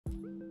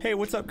Hey,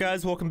 what's up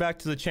guys? Welcome back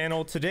to the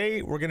channel.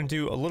 Today we're going to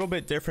do a little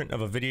bit different of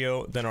a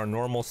video than our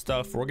normal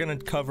stuff. We're going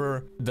to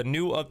cover the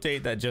new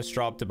update that just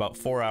dropped about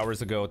 4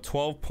 hours ago,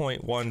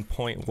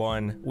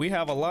 12.1.1. We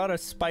have a lot of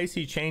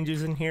spicy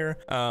changes in here,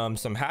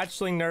 some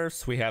hatchling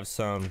nerfs, we have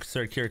some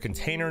secure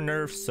container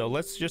nerfs, so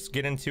let's just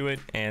get into it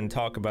and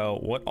talk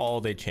about what all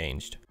they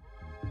changed.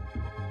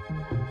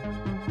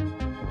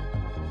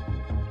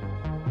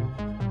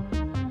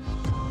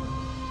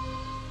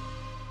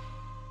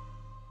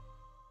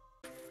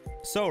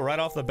 So right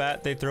off the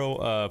bat, they throw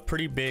a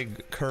pretty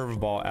big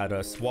curveball at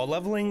us. While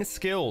leveling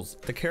skills,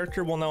 the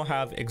character will now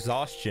have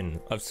exhaustion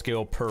of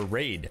skill per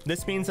raid.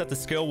 This means that the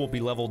skill will be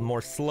leveled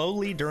more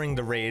slowly during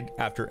the raid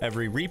after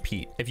every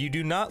repeat. If you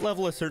do not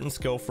level a certain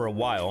skill for a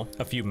while,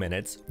 a few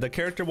minutes, the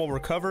character will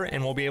recover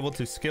and will be able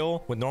to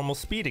skill with normal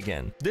speed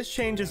again. This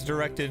change is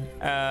directed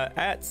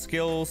at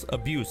skills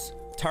abuse,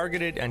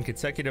 targeted and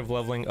consecutive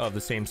leveling of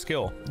the same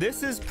skill.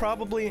 This is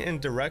probably in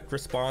direct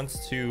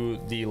response to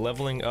the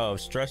leveling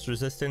of stress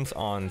resistance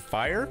on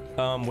fire.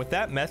 With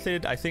that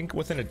method, I think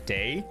within a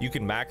day you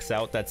can max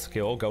out that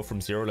skill, go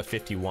from 0 to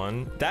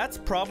 51. That's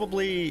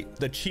probably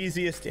the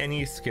cheesiest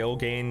any skill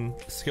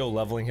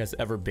leveling has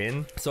ever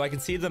been. So I can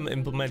see them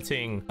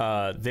implementing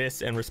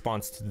this in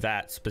response to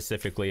that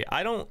specifically.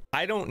 I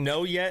don't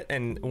know yet,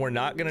 and we're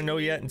not gonna know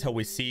yet until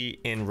we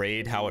see in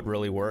raid how it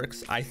really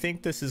works. I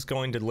think this is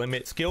going to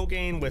limit skill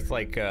gain with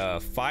like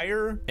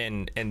fire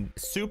and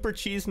super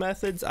cheese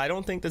methods. I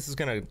don't think this is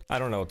gonna, I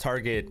don't know,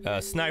 target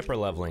sniper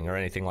leveling or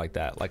anything like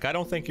that. Like, I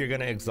don't think you're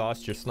gonna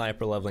exhaust your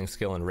sniper leveling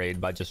skill in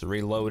raid by just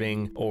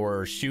reloading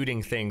or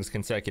shooting things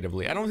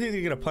consecutively. I don't think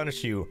they're gonna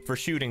punish you for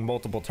shooting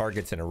multiple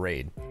targets in a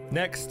raid.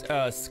 Next,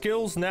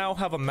 skills now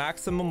have a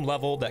maximum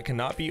level that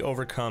cannot be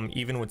overcome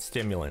even with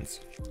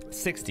stimulants,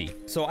 60.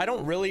 So I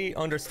don't really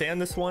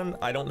understand this one.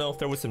 I don't know if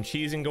there was some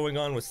cheesing going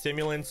on with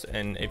stimulants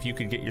and if you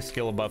could get your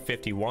skill above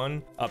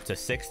 51 up to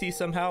 60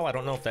 somehow. I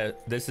don't know if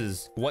this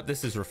is what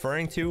this is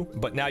referring to,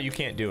 but now you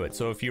can't do it.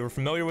 So if you were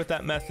familiar with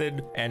that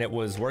method and it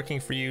was working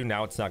for you,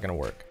 now it's not going to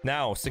work.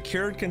 Now,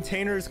 secured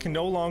containers can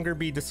no longer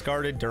be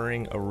discarded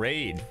during a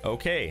raid.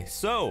 Okay,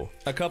 so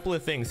a couple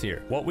of things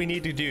here. What we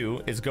need to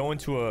do is go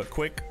into a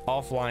quick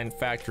offline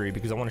factory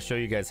because I want to show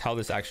you guys how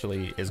this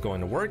actually is going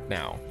to work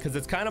now, because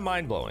it's kind of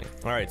mind-blowing.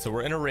 All right, so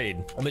we're in a raid.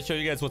 Let me show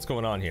you guys what's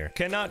going on here.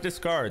 Cannot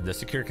discard the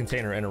secure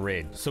container in a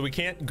raid. So we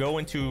can't go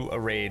into a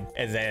raid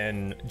and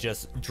then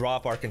just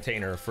drop our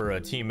container for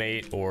a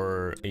teammate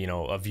or, you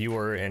know, a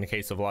viewer in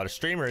case of a lot of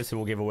streamers who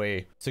will give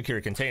away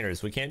secure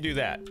containers. We can't do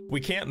that. We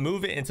can't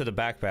move it into the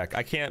backpack.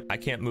 I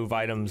can't move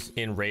items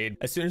in raid.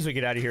 As soon as we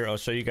get out of here, I'll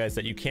show you guys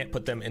that you can't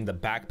put them in the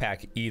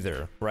backpack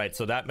either, right?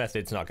 So that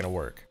method's not going to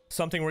work.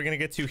 Something we're going to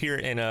get to here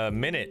in a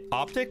minute.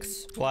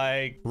 Optics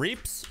like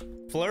reaps,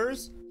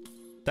 flurs,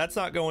 that's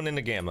not going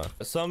into gamma.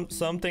 Some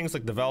things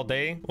like the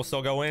Valday will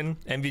still go in.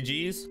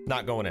 MVGs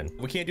not going in.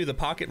 We can't do the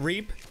pocket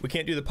reap. We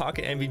can't do the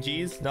pocket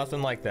MVGs.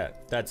 Nothing like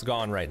that. That's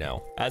gone right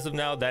now. As of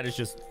now, that is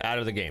just out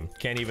of the game.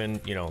 Can't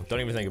even, you know, don't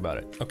even think about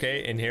it.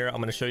 Okay, in here, I'm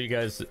going to show you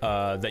guys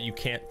that you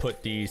can't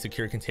put the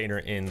secure container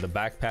in the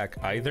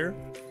backpack either,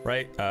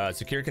 right?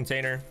 Secure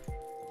container.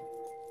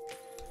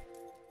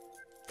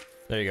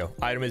 There you go.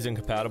 Item is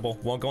incompatible.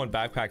 Won't go in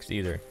backpacks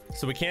either.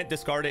 So we can't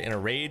discard it in a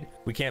raid.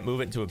 We can't move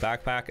it into a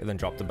backpack and then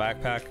drop the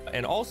backpack.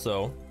 And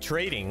also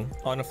trading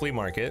on a flea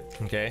market.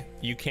 Okay.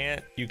 You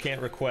can't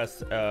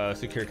request a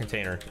secure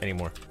container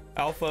anymore.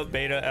 Alpha,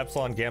 beta,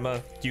 epsilon,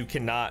 gamma, you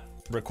cannot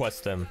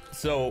request them.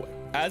 So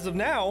as of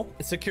now,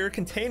 secure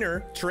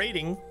container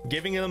trading,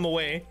 giving them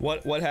away,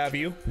 what have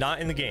you, not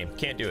in the game.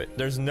 Can't do it.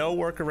 There's no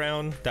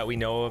workaround that we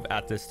know of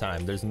at this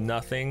time. There's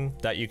nothing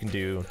that you can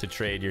do to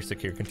trade your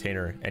secure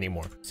container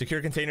anymore.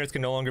 Secure containers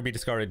can no longer be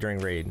discarded during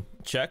raid.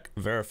 Check,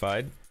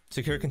 verified.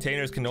 Secure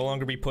containers can no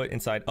longer be put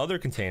inside other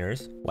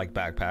containers like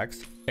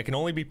backpacks. It can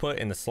only be put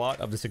in the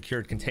slot of the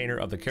secured container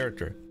of the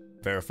character.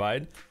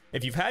 Verified.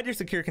 If you've had your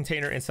secure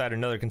container inside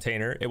another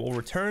container, it will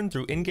return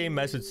through in-game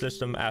message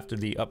system after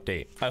the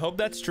update. I hope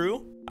that's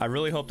true. I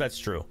really hope that's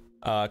true.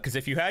 Because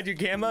if you had your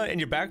gamma in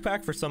your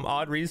backpack for some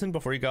odd reason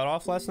before you got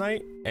off last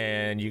night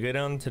and you get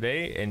on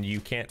today and you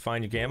can't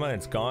find your gamma and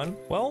it's gone,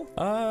 well,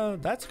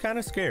 that's kind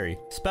of scary.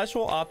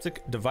 Special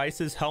optic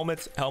devices,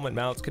 helmet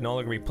mounts can no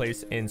longer be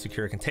placed in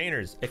secure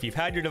containers. If you've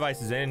had your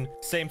devices in,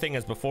 same thing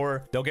as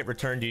before, they'll get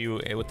returned to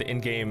you with the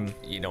in-game,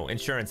 you know,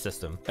 insurance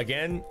system.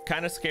 Again,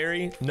 kind of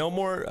scary. No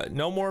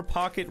more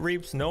pocket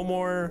reaps, no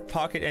more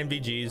pocket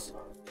MVGs.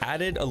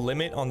 Added a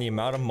limit on the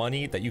amount of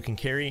money that you can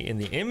carry in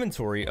the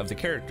inventory of the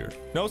character.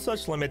 No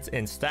such limits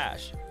in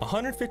stash.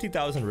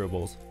 150,000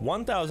 rubles,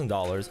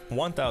 $1,000,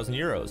 1,000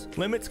 euros.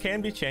 Limits can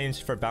be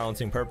changed for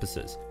balancing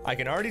purposes. I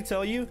can already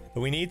tell you that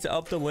we need to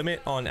up the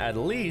limit on at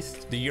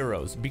least the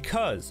euros,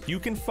 because you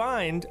can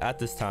find at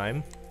this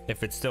time,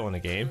 if it's still in the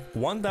game,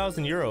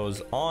 1,000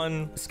 euros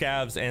on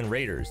scavs and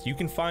raiders. You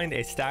can find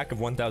a stack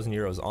of 1,000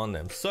 euros on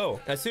them. So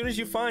as soon as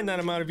you find that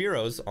amount of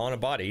euros on a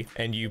body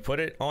and you put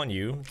it on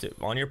you,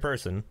 on your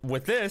person,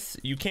 with this,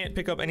 you can't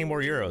pick up any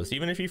more euros,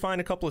 even if you find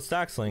a couple of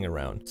stacks laying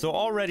around. So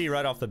already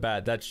right off the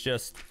bat, that's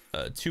just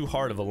too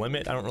hard of a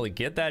limit. I don't really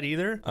get that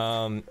either.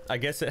 I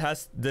guess it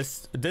has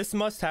this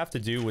must have to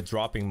do with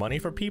dropping money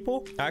for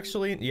people.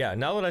 Actually, yeah,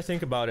 now that I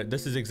think about it,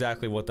 this is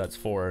exactly what that's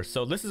for.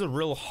 So this is a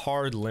real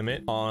hard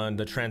limit on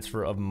the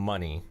transfer of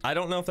money. I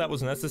don't know if that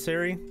was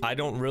necessary. I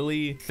don't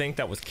really think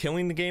that was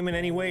killing the game in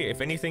any way.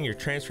 If anything, you're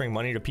transferring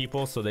money to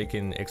people so they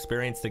can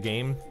experience the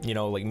game. You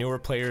know, like newer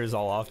players,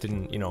 I'll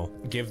often, you know,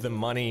 give them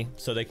money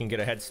so they can get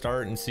a head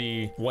start and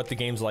see what the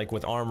game's like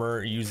with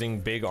armor, using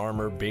big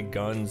armor, big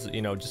guns,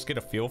 you know, just get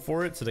a feel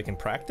for it so they can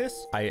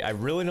practice. I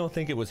really don't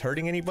think it was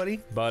hurting anybody,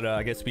 but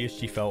I guess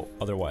BSG felt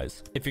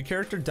otherwise. If your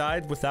character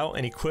died without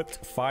an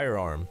equipped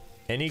firearm,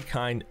 any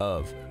kind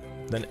of,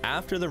 then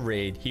after the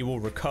raid, he will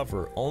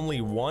recover only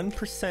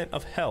 1%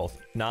 of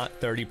health, not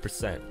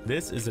 30%.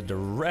 This is a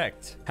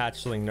direct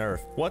hatchling nerf.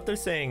 What they're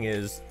saying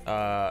is,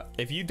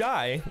 if you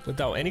die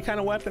without any kind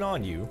of weapon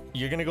on you,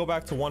 you're gonna go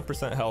back to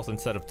 1% health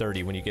instead of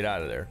 30 when you get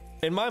out of there.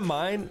 In my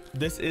mind,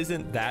 this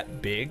isn't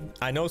that big.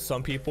 I know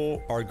some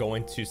people are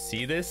going to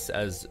see this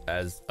as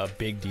a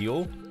big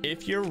deal.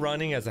 If you're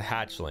running as a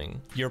hatchling,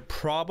 you're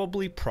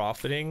probably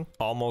profiting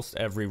almost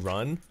every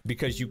run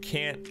because you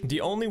can't, the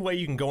only way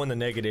you can go in the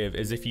negative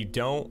is if you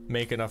don't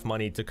make enough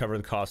money to cover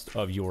the cost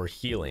of your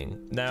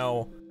healing.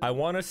 Now, I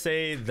want to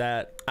say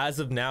that as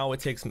of now, it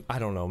takes, I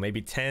don't know,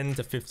 maybe 10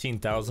 to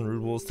 15,000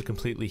 rubles to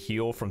completely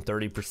heal from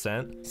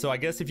 30%. So I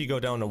guess if you go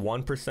down to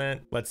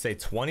 1%, let's say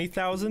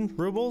 20,000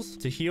 rubles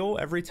to heal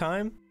every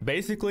time,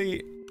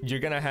 basically you're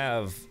going to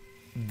have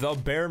the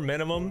bare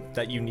minimum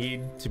that you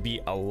need to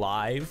be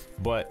alive,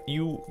 but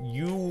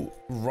you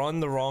run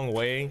the wrong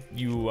way,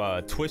 you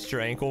twist your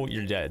ankle,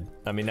 you're dead.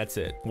 I mean, that's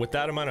it. With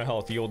that amount of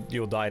health,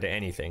 you'll die to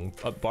anything.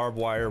 A barbed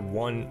wire,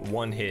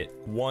 one hit,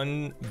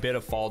 one bit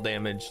of fall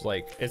damage,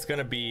 like it's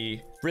gonna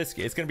be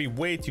risky. It's gonna be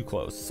way too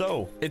close.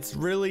 So it's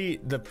really,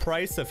 the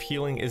price of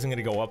healing isn't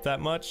gonna go up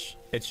that much.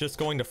 It's just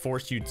going to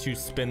force you to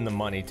spend the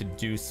money to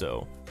do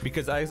so.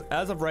 Because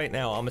as of right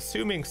now, I'm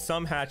assuming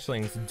some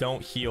hatchlings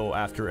don't heal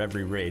after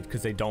every raid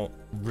because they don't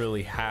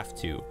really have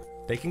to.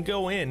 They can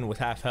go in with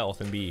half health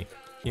and be,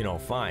 you know,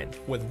 fine.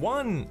 With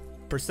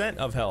 1%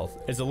 of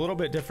health is a little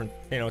bit different.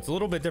 You know, it's a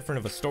little bit different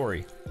of a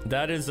story.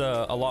 That is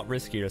a lot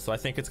riskier. So I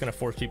think it's going to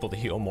force people to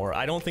heal more.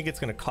 I don't think it's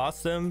going to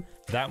cost them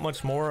that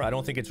much more. I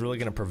don't think it's really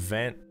going to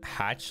prevent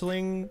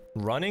hatchling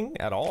running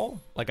at all.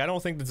 Like, I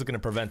don't think this is going to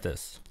prevent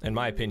this, in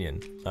my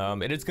opinion.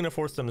 It is going to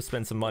force them to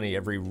spend some money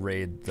every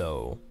raid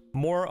though.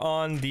 More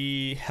on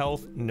the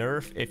health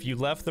nerf. If you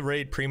left the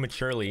raid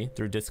prematurely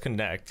through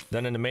disconnect,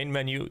 then in the main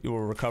menu, you will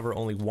recover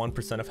only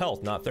 1% of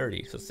health, not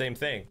 30. So same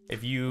thing.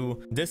 If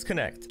you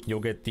disconnect, you'll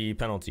get the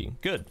penalty.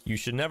 Good. You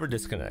should never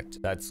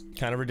disconnect. That's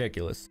kind of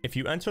ridiculous. If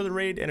you enter the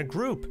raid in a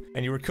group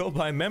and you were killed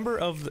by a member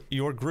of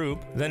your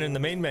group, then in the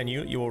main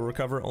menu, you will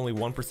recover only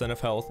 1% of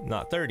health,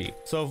 not 30.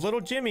 So if little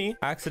Jimmy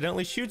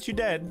accidentally shoots you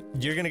dead,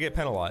 you're going to get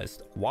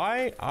penalized.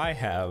 Why? I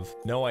have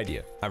no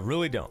idea. I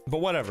really don't. But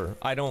whatever.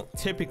 I don't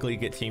typically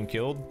get team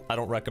killed. I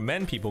don't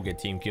recommend people get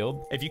team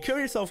killed. If you kill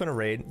yourself in a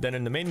raid, then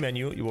in the main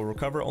menu, you will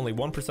recover only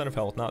 1% of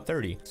health, not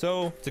 30.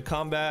 So to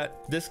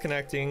combat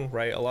disconnecting,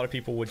 right, a lot of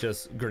people would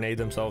just grenade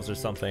themselves or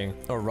something,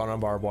 or run on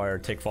barbed wire,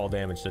 take fall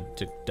damage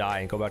to die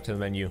and go back to the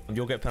menu.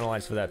 You'll get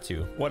penalized for that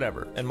too.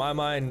 Whatever. In my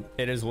mind,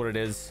 it is what it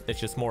is. It's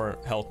just more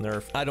health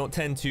nerf. I don't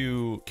tend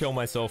to kill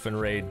myself in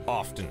raid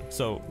often,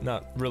 so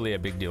not really a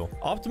big deal.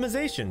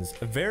 Optimizations,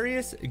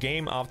 various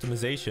game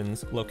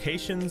optimizations,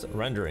 locations,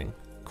 rendering.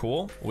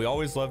 Cool. We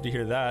always love to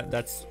hear that.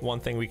 That's one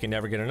thing we can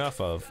never get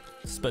enough of.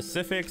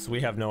 Specifics,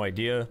 we have no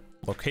idea.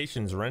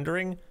 Locations,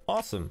 rendering,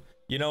 awesome.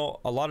 You know,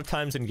 a lot of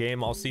times in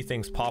game, I'll see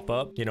things pop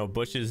up, you know,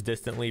 bushes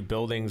distantly,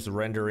 buildings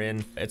render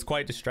in. It's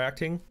quite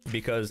distracting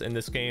because in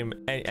this game,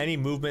 any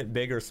movement,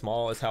 big or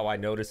small, is how I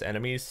notice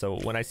enemies. So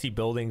when I see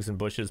buildings and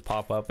bushes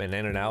pop up and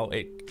in and out,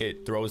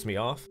 it throws me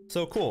off.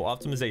 So cool,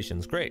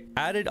 optimizations, great.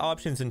 Added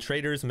options in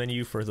traders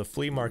menu for the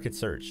flea market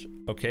search.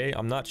 Okay,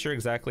 I'm not sure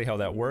exactly how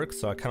that works,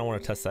 so I kind of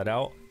want to test that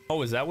out.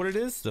 Oh, is that what it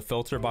is? The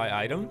filter by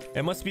item?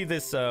 It must be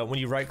this when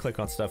you right click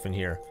on stuff in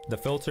here. The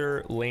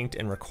filter, linked,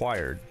 and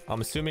required. I'm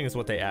assuming is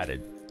what they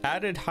added.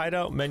 Added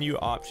hideout menu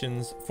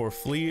options for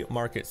flea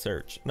market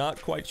search.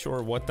 Not quite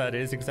sure what that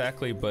is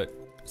exactly, but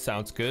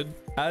sounds good.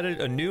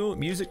 Added a new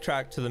music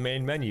track to the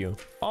main menu.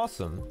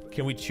 Awesome.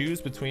 Can we choose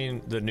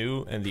between the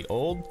new and the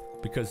old?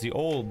 Because the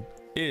old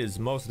is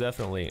most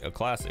definitely a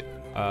classic.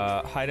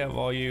 Hideout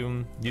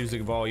volume,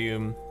 music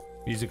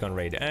on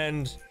raid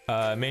end,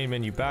 main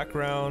menu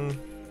background.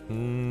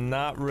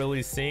 Not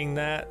really seeing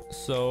that,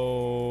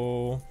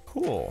 so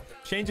cool.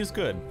 Change is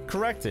good.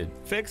 Corrected.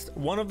 Fixed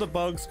one of the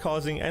bugs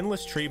causing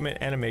endless treatment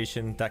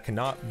animation that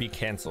cannot be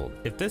canceled.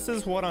 If this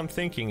is what I'm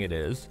thinking it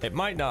is, it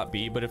might not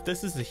be, but if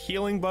this is the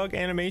healing bug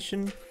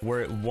animation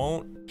where it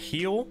won't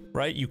heal,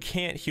 right? You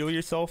can't heal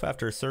yourself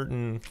after a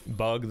certain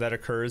bug that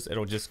occurs.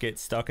 It'll just get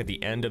stuck at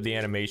the end of the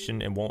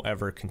animation and won't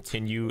ever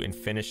continue and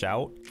finish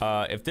out.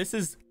 If this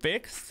is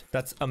fixed,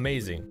 that's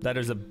amazing. That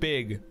is a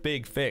big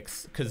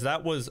fix because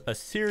that was a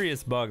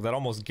serious bug that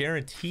almost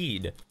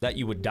guaranteed that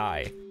you would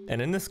die.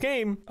 And in this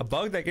game, a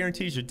bug that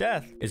guarantees your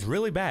death is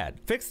really bad.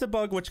 Fix the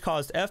bug which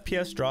caused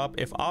FPS drop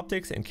if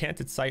optics and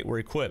canted sight were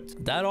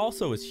equipped. That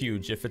also is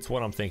huge if it's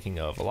what I'm thinking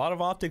of. A lot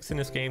of optics in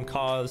this game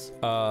cause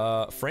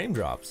frame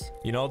drops.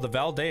 You know, the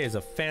Valday is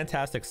a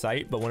fantastic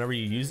sight, but whenever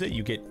you use it,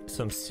 you get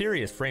some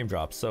serious frame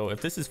drops. So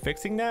if this is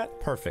fixing that,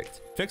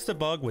 perfect. Fix the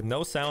bug with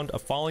no sound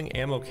of falling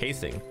ammo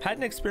casing.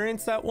 Hadn't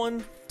experienced that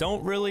one.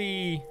 Don't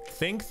really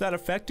think that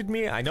affected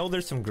me. I know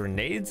there's some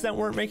grenades that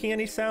weren't making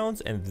any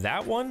sounds, and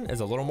that one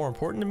is a little more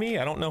important to me.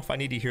 I don't know if I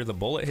need to hear the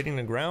bullet hitting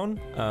the ground.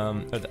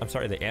 I'm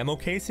sorry, the ammo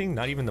casing,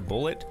 not even the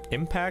bullet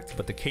impact,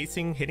 but the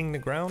casing hitting the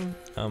ground.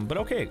 But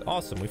okay,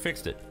 awesome, we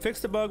fixed it.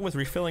 Fixed the bug with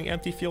refilling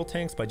empty fuel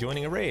tanks by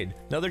joining a raid.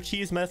 Another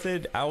cheese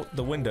method out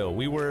the window.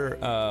 We were,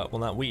 well,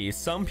 not we,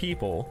 some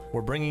people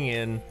were bringing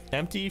in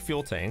empty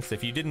fuel tanks.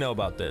 If you didn't know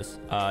about this,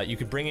 you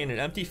could bring in an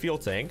empty fuel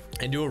tank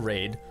and do a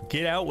raid,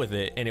 get out with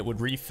it, and it would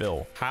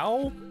refill.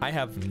 How? I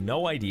have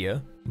no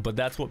idea, but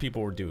that's what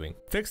people were doing.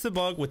 Fix the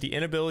bug with the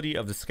inability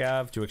of the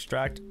scav to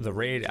extract the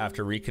raid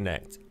after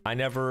reconnect. I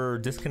never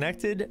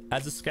disconnected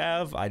as a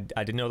scav. I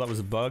didn't know that was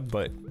a bug,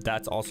 but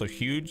that's also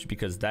huge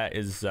because that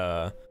is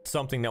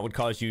something that would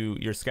cause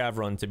your scav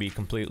run to be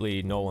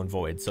completely null and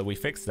void. So we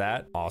fixed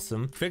that.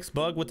 Awesome. Fix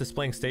bug with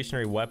displaying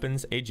stationary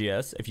weapons,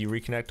 AGS, if you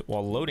reconnect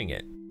while loading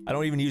it. I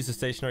don't even use the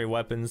stationary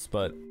weapons,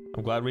 but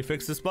I'm glad we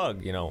fixed this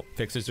bug. You know,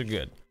 fixes are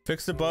good.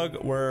 Fix the bug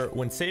where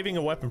when saving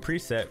a weapon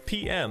preset,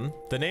 PM,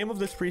 the name of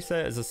this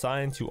preset is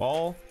assigned to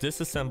all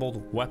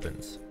disassembled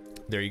weapons.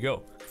 There you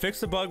go. Fix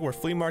the bug where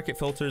flea market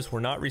filters were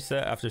not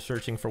reset after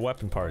searching for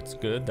weapon parts.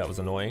 Good, that was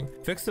annoying.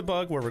 Fix the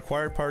bug where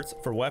required parts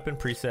for weapon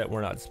preset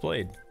were not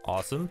displayed.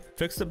 Awesome.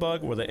 Fix the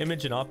bug where the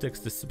image and optics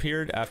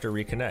disappeared after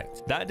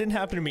reconnect. That didn't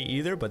happen to me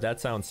either, but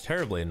that sounds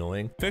terribly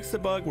annoying. Fix the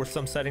bug where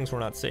some settings were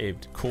not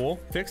saved. Cool.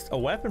 Fixed a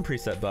weapon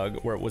preset bug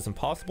where it was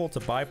impossible to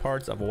buy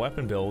parts of a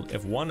weapon build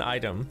if one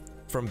item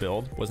from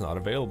build was not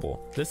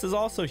available. This is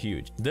also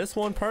huge. This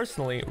one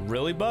personally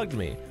really bugged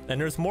me, and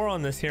there's more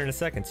on this here in a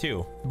second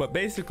too. But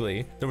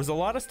basically, there was a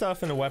lot of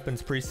stuff in the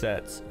weapons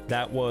presets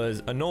that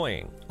was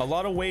annoying. A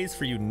lot of ways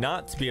for you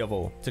not to be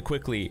able to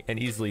quickly and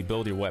easily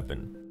build your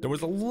weapon. There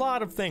was a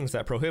lot of things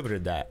that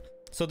prohibited that.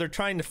 So they're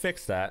trying to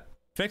fix that.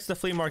 Fix the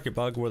flea market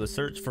bug where the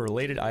search for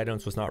related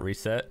items was not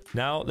reset.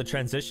 Now the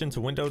transition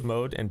to windowed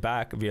mode and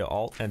back via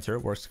Alt-Enter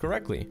works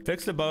correctly.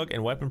 Fix the bug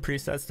in weapon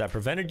presets that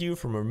prevented you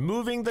from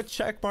removing the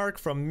checkmark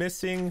from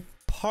missing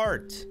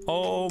part.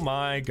 Oh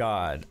my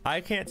god.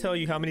 I can't tell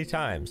you how many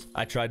times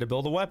I tried to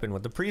build a weapon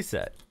with the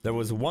preset. There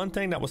was one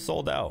thing that was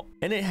sold out,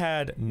 and it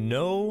had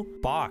no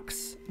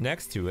box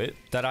next to it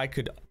that I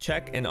could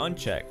check and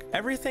uncheck.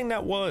 Everything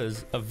that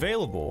was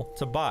available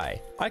to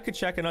buy, I could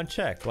check and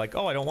uncheck. Like,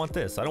 oh, I don't want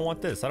this, I don't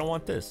want this, I don't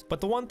want this.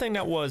 But the one thing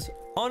that was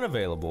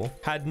unavailable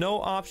had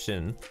no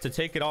option to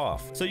take it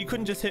off. So you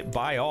couldn't just hit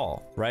buy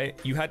all, right?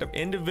 You had to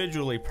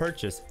individually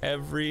purchase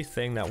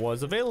everything that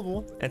was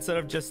available instead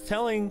of just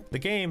telling the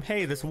game,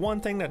 hey, this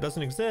one thing that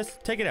doesn't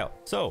exist, take it out.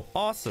 So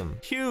awesome,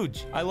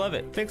 huge, I love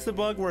it. Fix the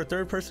bug where a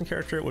third person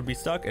character would be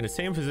stuck in the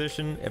same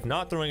position if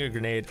not throwing a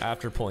grenade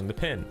after pulling the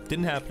pin.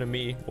 Didn't happen to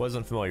me,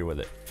 wasn't familiar with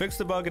it. Fix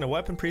the bug in a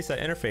weapon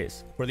preset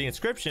interface where the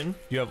inscription,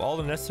 you have all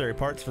the necessary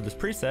parts for this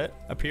preset,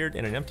 appeared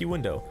in an empty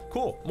window.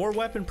 Cool, more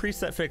weapon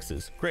preset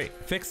fixes, great.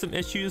 Fix some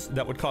issues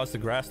that would cause the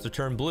grass to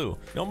turn blue.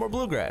 No more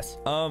bluegrass.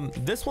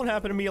 This one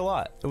happened to me a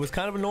lot. It was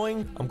kind of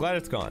annoying. I'm glad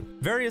it's gone.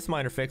 Various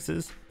minor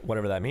fixes,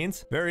 whatever that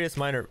means. Various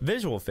minor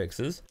visual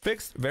fixes.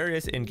 Fixed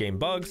various in-game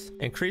bugs.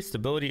 Increased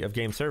stability of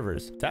game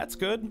servers. That's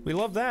good. We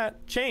love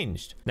that.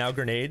 Changed. Now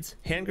grenades,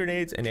 hand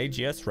grenades, and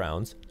AGS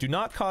rounds do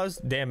not cause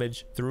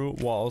damage through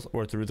walls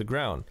or through the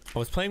ground. I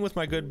was playing with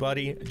my good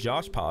buddy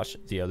Josh Posh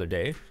the other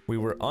day. We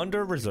were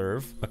under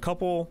reserve, a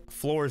couple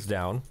floors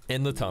down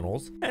in the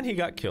tunnels, and he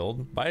got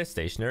killed by a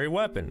stationary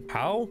weapon.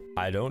 How?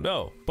 I don't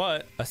know.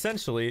 But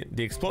essentially,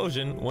 the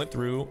explosion went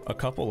through a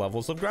couple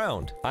levels of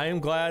ground. I am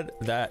glad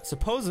that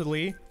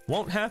supposedly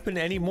won't happen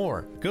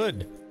anymore.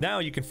 Good. Now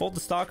you can fold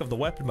the stock of the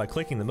weapon by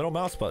clicking the middle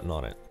mouse button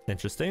on it.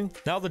 Interesting.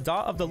 Now the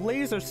dot of the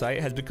laser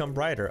sight has become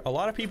brighter. A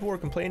lot of people were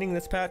complaining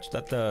this patch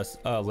that the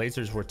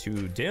lasers were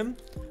too dim,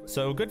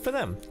 so good for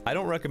them. I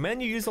don't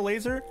recommend you use a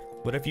laser,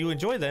 but if you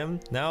enjoy them,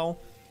 now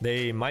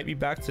they might be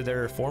back to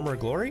their former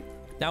glory.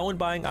 Now when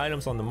buying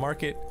items on the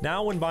market,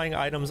 now when buying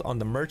items on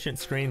the merchant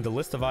screen, the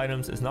list of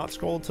items is not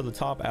scrolled to the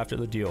top after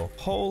the deal.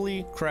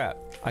 Holy crap.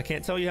 I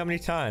can't tell you how many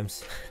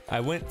times I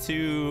went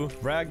to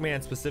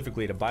Ragman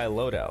specifically to buy a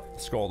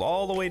loadout, scrolled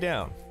all the way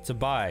down to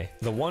buy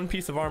the one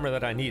piece of armor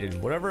that I needed,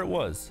 whatever it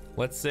was.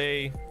 Let's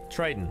say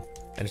Triton.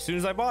 And as soon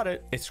as I bought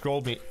it, it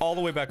scrolled me all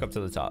the way back up to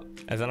the top.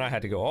 And then I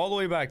had to go all the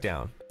way back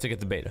down to get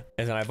the beta.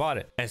 And then I bought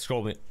it and it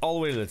scrolled me all the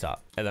way to the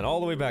top and then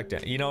all the way back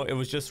down. You know, it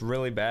was just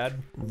really bad,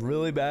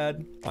 really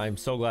bad. I'm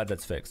so glad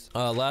that's fixed.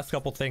 Last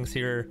couple things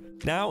here.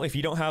 Now, if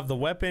you don't have the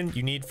weapon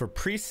you need for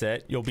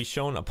preset, you'll be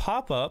shown a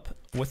pop-up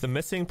with the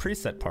missing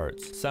preset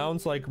parts.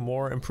 Sounds like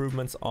more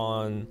improvements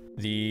on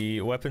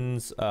the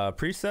weapons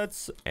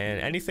presets, and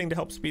anything to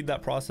help speed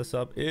that process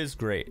up is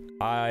great.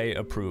 I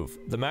approve.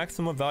 The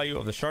maximum value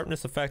of the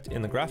sharpness effect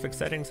in the graphic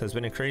settings has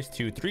been increased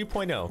to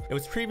 3.0. It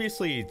was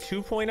previously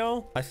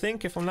 2.0, I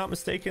think, if I'm not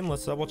mistaken.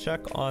 Let's double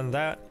check on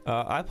that.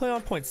 I play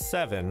on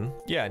 0.7.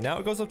 Yeah, now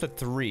it goes up to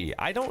 3.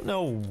 I don't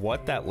know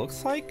what that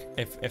looks like.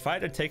 If I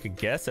had to take a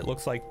guess, it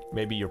looks like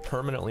maybe you're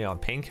permanently on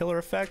painkiller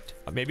effect.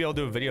 Maybe I'll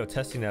do a video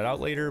testing that out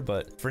later,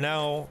 but for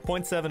now,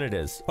 0.7 it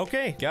is.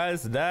 Okay,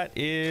 guys, that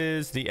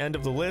is the end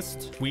of the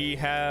list. We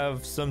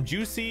have some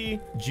juicy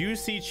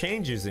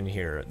changes in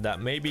here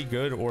that may be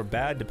good or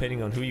bad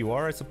depending on who you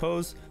are, I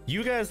suppose.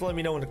 You guys let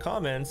me know in the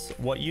comments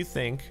what you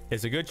think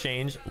is a good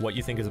change, what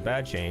you think is a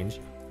bad change,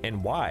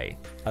 and why.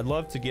 I'd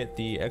love to get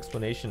the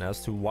explanation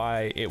as to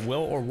why it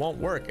will or won't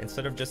work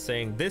instead of just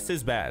saying this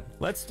is bad.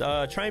 Let's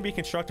try and be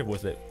constructive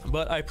with it.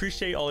 But I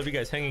appreciate all of you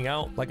guys hanging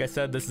out. Like I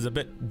said, this is a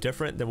bit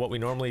different than what we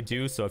normally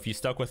do, so if you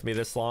stuck with me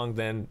this long,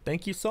 then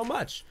thank you so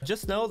much.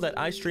 Just know that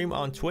I stream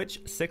on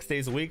Twitch 6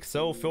 days a week,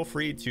 so feel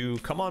free to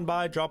come on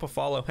by, drop a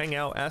follow, hang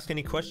out, ask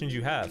any questions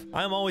you have.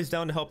 I'm always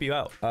down to help you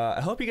out.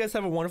 I hope you guys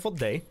have a wonderful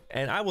day,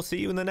 and I will see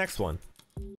you in the next one.